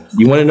 listen,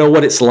 you want to know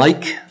what it's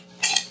like?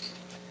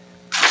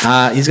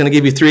 He's going to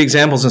give you 3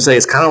 examples and say,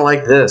 it's kind of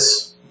like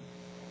this.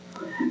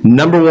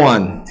 Number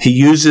 1, he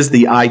uses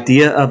the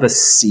idea of a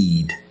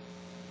seed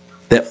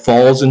that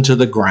falls into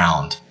the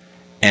ground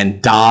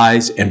and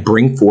dies and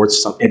brings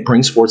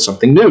forth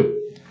something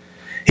new.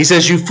 He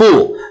says, you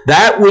fool,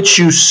 that which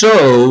you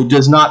sow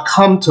does not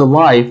come to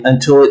life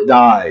until it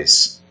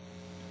dies.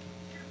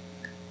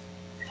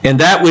 And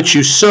that which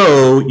you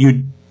sow,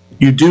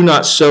 you do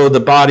not sow the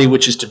body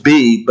which is to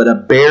be, but a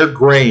bare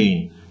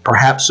grain,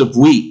 perhaps of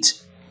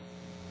wheat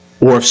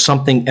or of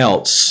something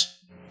else.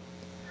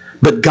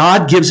 But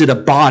God gives it a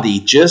body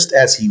just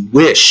as he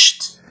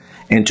wished,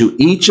 and to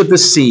each of the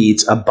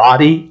seeds a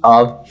body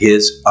of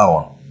his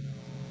own.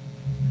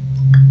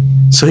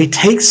 So he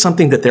takes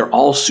something that they're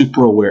all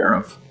super aware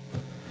of.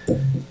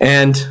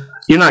 And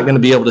you're not going to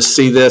be able to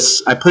see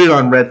this. I put it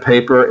on red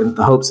paper in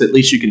the hopes that at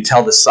least you can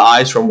tell the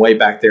size from way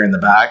back there in the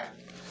back.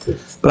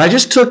 But I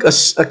just took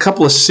a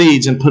couple of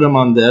seeds and put them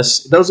on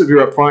this. Those of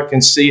you up front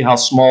can see how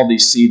small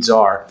these seeds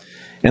are.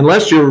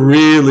 Unless you're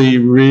really,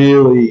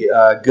 really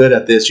good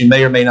at this, you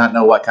may or may not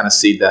know what kind of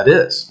seed that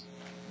is.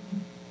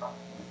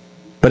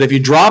 But if you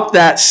drop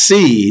that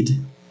seed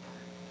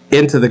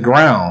into the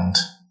ground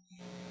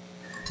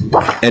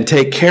and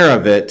take care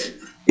of it,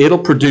 it'll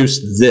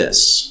produce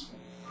this.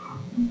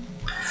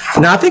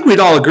 Now, I think we'd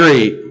all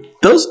agree,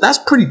 that's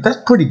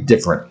pretty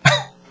different.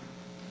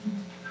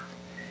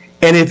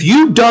 And if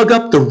you dug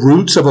up the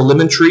roots of a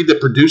lemon tree that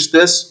produced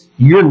this,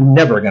 you're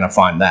never going to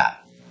find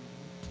that.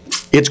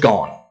 It's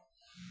gone.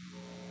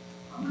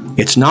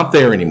 It's not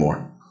there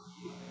anymore.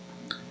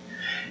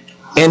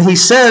 And he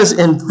says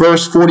in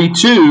verse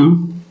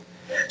 42,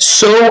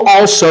 so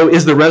also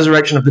is the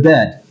resurrection of the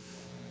dead.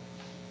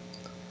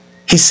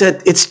 He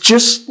said it's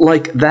just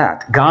like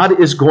that. God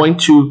is going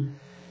to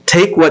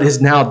take what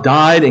has now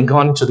died and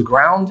gone into the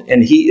ground,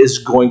 and he is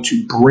going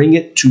to bring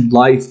it to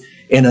life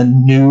in a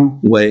new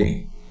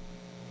way.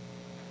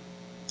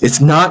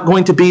 It's not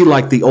going to be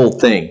like the old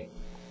thing.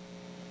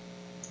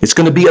 It's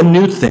going to be a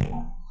new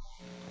thing.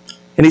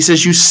 And he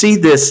says, you see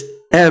this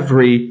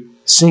every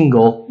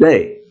single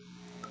day.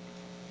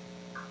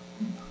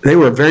 They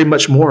were very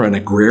much more an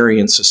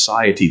agrarian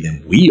society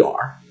than we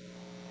are.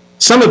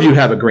 Some of you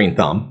have a green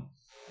thumb,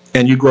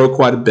 and you grow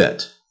quite a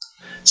bit.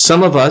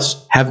 Some of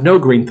us have no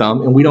green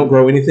thumb, and we don't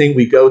grow anything.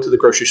 We go to the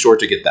grocery store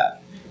to get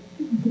that.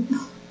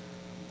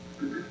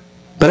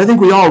 But I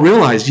think we all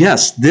realize,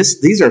 yes,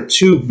 these are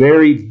 2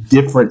 very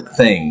different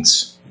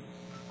things.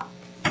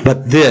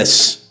 But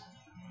this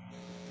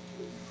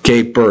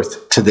gave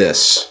birth to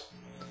this.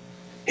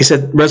 He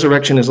said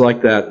resurrection is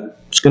like that.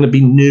 It's going to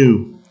be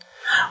new.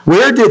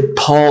 Where did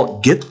Paul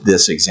get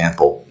this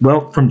example?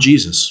 Well, from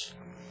Jesus.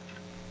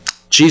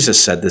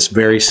 Jesus said this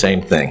very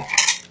same thing.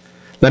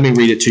 Let me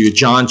read it to you.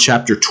 John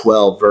chapter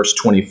 12, verse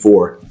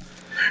 24.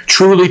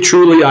 Truly,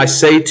 truly, I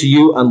say to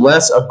you,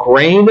 unless a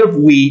grain of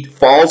wheat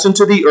falls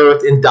into the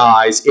earth and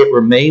dies, it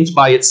remains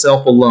by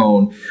itself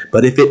alone.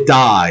 But if it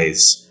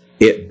dies,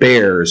 it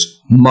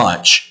bears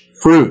much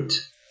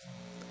fruit.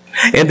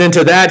 And then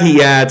to that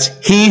he adds,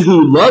 he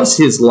who loves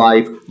his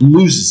life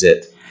loses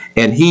it,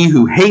 and he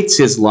who hates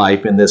his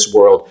life in this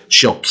world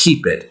shall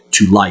keep it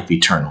to life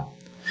eternal.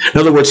 In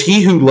other words,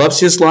 he who loves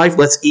his life,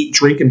 let's eat,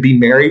 drink, and be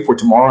merry, for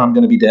tomorrow I'm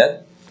going to be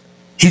dead.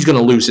 He's going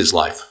to lose his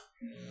life.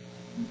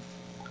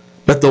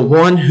 But the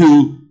one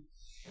who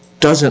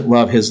doesn't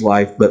love his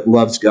life but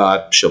loves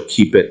God shall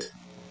keep it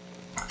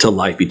to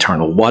life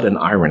eternal. What an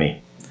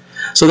irony.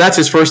 So that's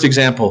his first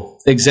example.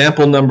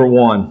 Example number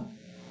 1.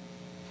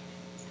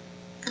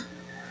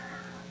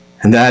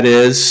 And that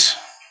is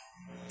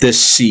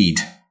this seed.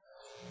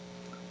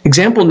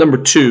 Example number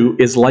 2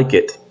 is like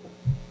it.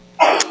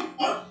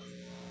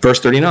 Verse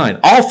 39.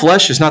 All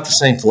flesh is not the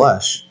same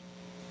flesh,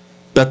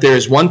 but there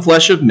is one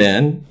flesh of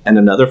men, and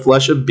another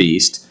flesh of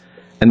beasts,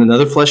 and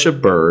another flesh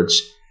of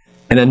birds,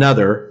 and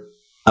another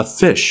of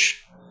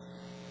fish.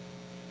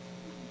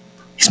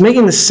 He's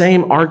making the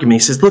same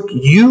argument. He says, look,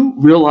 you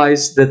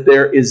realize that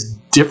there is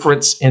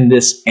difference in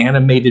this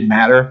animated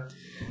matter.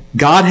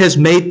 God has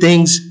made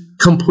things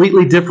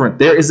completely different.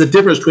 There is a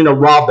difference between a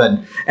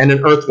robin and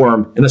an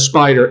earthworm and a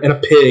spider and a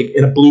pig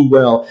and a blue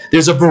whale.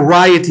 There's a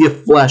variety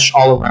of flesh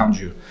all around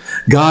you.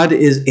 God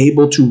is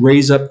able to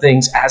raise up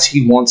things as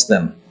he wants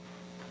them.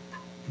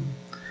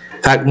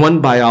 In fact,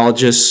 one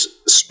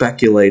biologist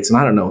speculates, and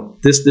I don't know,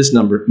 this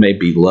number may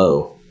be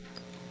low,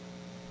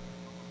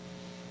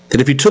 that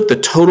if you took the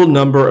total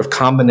number of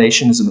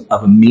combinations of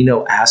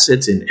amino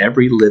acids in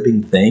every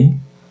living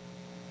thing,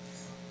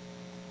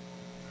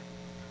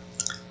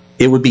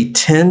 it would be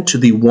 10 to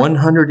the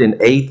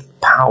 108th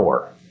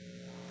power.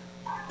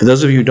 For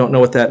those of you who don't know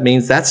what that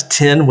means, that's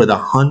 10 with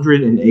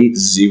 108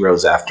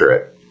 zeros after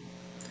it.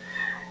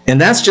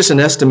 And that's just an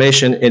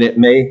estimation, and it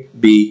may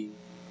be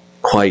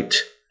quite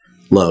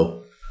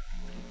low.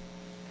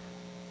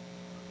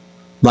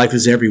 Life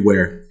is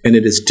everywhere, and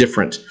it is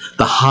different.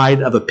 The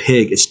hide of a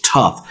pig is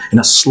tough, and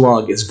a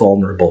slug is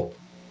vulnerable.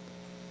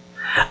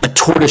 A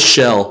tortoise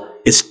shell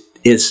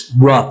is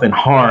rough and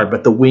hard,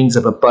 but the wings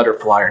of a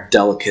butterfly are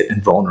delicate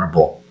and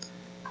vulnerable.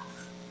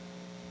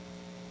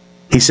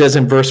 He says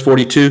in verse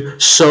 42,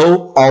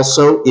 so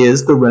also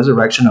is the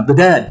resurrection of the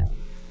dead.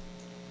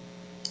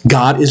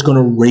 God is going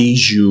to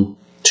raise you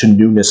to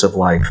newness of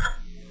life,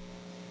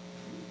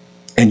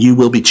 and you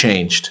will be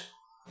changed.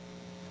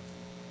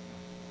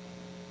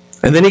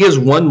 And then he gives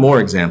one more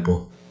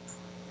example.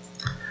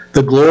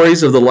 The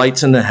glories of the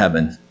lights in the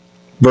heaven.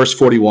 Verse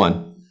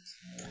 41.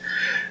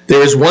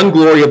 There is one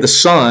glory of the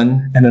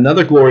sun, and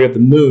another glory of the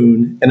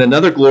moon, and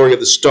another glory of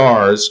the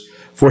stars,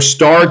 for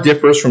star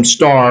differs from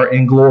star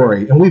in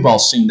glory. And we've all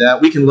seen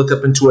that. We can look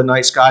up into a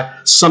night sky.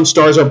 Some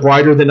stars are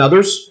brighter than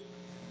others.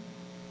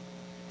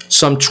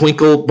 Some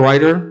twinkle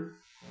brighter.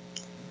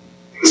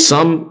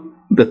 Some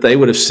that they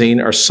would have seen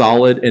are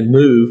solid and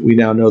move. We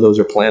now know those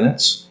are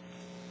planets.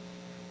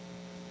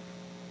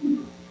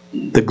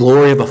 The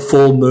glory of a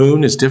full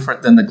moon is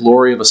different than the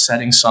glory of a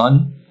setting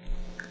sun.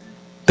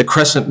 The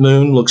crescent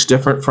moon looks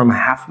different from a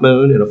half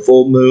moon and a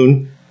full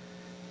moon.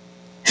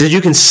 He says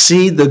you can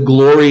see the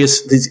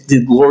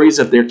glories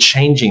of their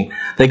changing.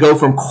 They go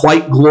from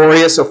quite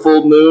glorious, a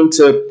full moon,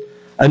 to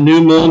a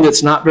new moon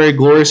that's not very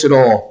glorious at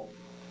all.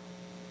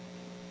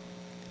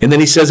 And then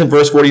he says in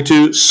verse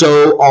 42,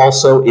 so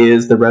also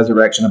is the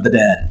resurrection of the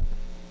dead.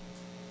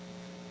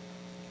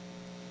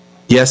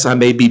 Yes, I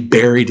may be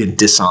buried in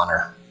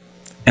dishonor,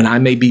 and I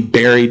may be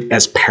buried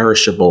as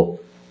perishable,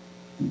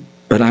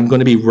 but I'm going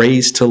to be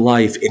raised to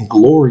life in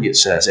glory, it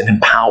says, and in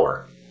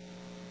power.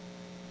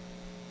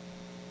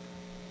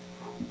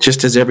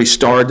 Just as every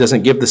star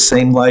doesn't give the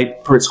same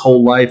light for its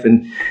whole life,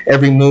 and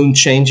every moon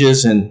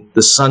changes, and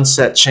the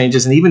sunset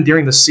changes, and even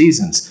during the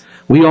seasons,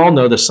 we all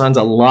know the sun's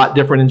a lot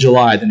different in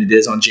July than it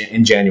is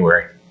in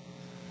January.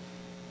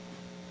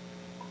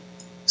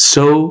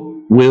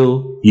 So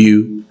will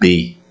you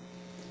be.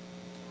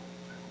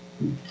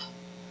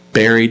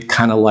 Buried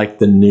kind of like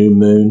the new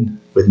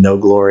moon with no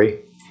glory,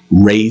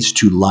 raised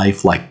to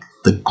life like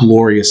the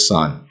glorious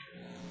sun.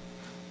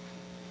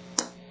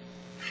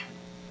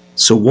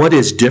 So what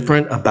is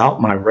different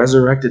about my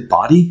resurrected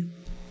body?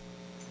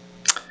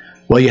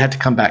 Well, you have to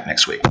come back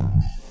next week.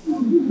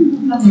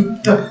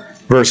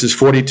 Verses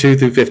 42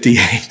 through 58.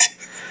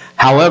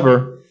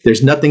 However,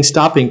 there's nothing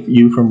stopping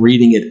you from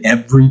reading it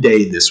every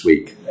day this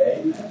week.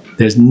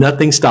 There's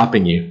nothing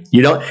stopping you.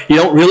 You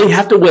don't really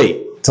have to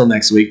wait till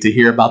next week to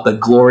hear about the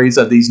glories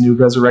of these new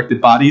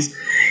resurrected bodies.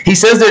 He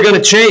says they're going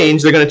to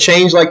change. They're going to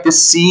change like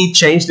this seed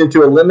changed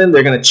into a lemon.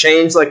 They're going to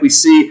change like we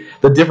see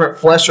the different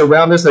flesh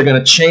around us. They're going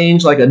to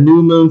change like a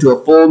new moon to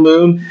a full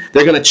moon.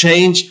 They're going to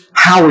change.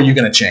 How are you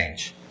going to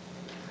change?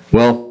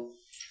 Well,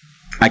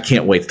 I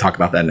can't wait to talk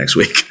about that next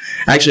week.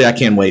 Actually, I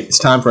can't wait. It's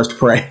time for us to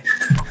pray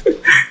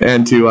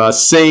and to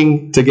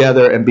sing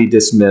together and be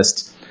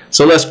dismissed.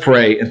 So let's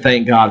pray and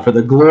thank God for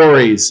the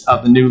glories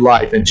of the new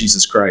life in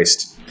Jesus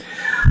Christ.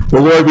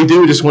 Well, Lord, we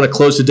do just want to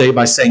close today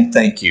by saying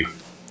thank you.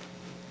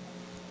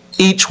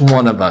 Each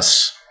one of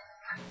us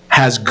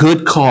has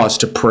good cause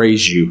to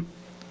praise you.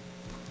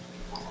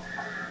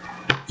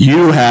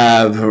 You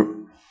have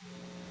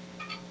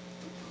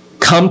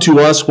come to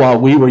us while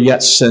we were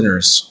yet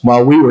sinners,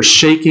 while we were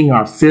shaking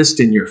our fist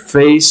in your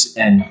face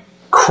and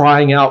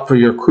crying out for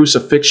your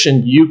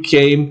crucifixion. You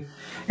came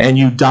and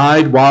you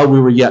died while we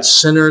were yet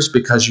sinners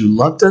because you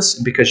loved us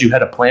and because you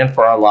had a plan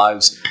for our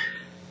lives.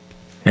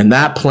 And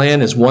that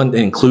plan is one that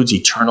includes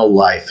eternal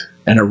life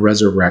and a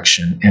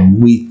resurrection.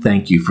 And we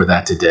thank you for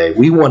that today.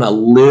 We want to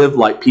live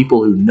like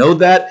people who know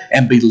that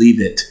and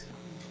believe it.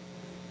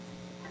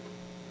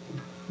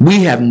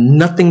 We have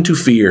nothing to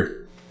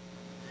fear.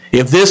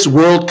 If this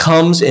world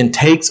comes and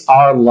takes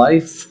our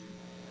life,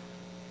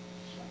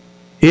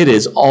 it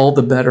is all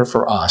the better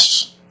for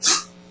us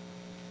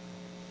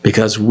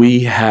because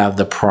we have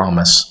the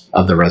promise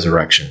of the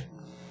resurrection.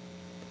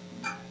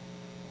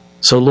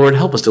 So, Lord,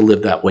 help us to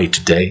live that way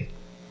today,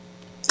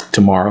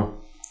 tomorrow,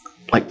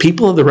 like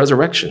people of the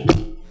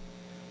resurrection,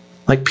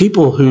 like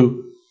people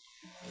who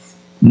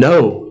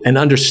know and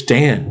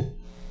understand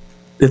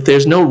that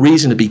there's no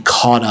reason to be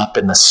caught up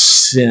in the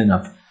sin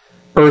of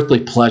earthly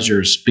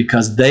pleasures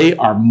because they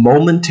are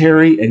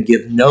momentary and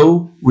give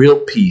no real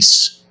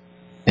peace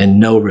and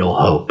no real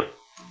hope.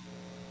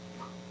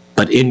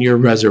 But in your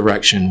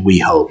resurrection, we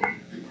hope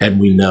and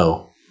we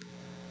know.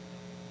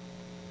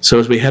 So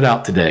as we head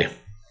out today,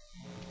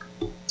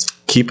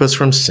 keep us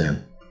from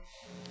sin.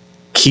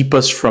 Keep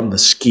us from the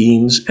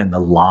schemes and the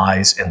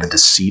lies and the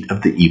deceit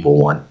of the evil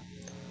one.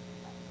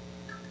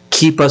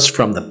 Keep us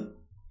from the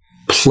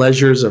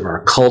pleasures of our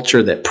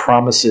culture that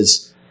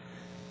promises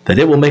that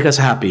it will make us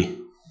happy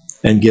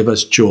and give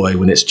us joy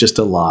when it's just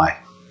a lie.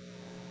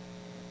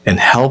 And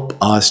help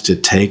us to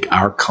take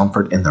our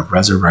comfort in the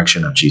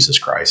resurrection of Jesus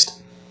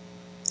Christ.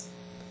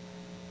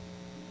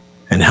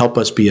 And help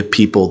us be a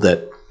people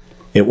that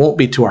it won't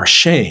be to our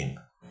shame,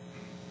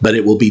 but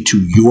it will be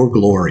to your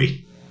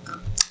glory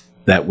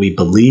that we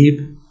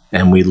believe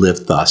and we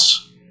live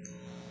thus.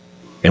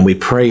 And we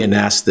pray and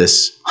ask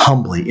this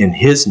humbly in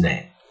his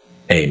name.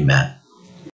 Amen.